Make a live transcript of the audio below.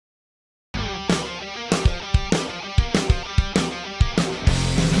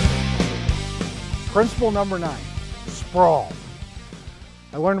Principle number 9, sprawl.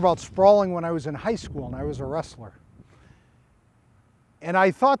 I learned about sprawling when I was in high school and I was a wrestler. And I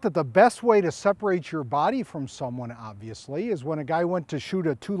thought that the best way to separate your body from someone, obviously, is when a guy went to shoot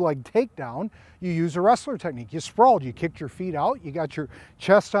a two-leg takedown, you use a wrestler technique. You sprawled, you kicked your feet out, you got your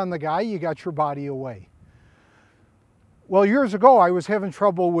chest on the guy, you got your body away. Well, years ago, I was having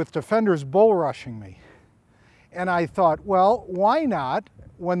trouble with defenders bull rushing me. And I thought, well, why not,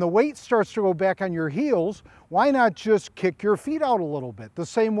 when the weight starts to go back on your heels, why not just kick your feet out a little bit, the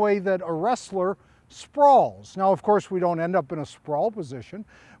same way that a wrestler sprawls. Now, of course, we don't end up in a sprawl position,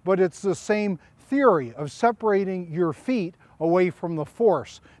 but it's the same theory of separating your feet away from the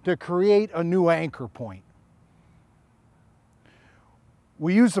force to create a new anchor point.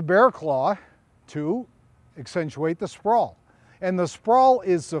 We use the bear claw to accentuate the sprawl. And the sprawl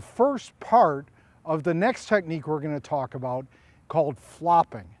is the first part of the next technique we're going to talk about, called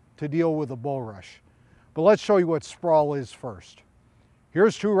flopping, to deal with a bull rush. But let's show you what sprawl is first.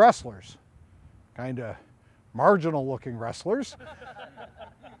 Here's two wrestlers. Kind of marginal looking wrestlers.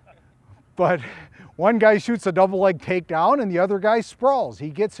 But one guy shoots a double leg takedown and the other guy sprawls. He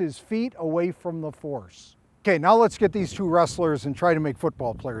gets his feet away from the force. Okay, now let's get these two wrestlers and try to make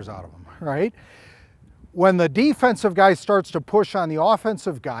football players out of them, right? When the defensive guy starts to push on the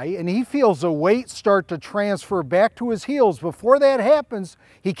offensive guy and he feels the weight start to transfer back to his heels, before that happens,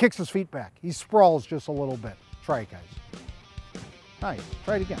 he kicks his feet back. He sprawls just a little bit. Try it, guys. Nice,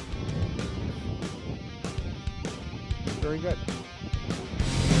 try it again. Very good.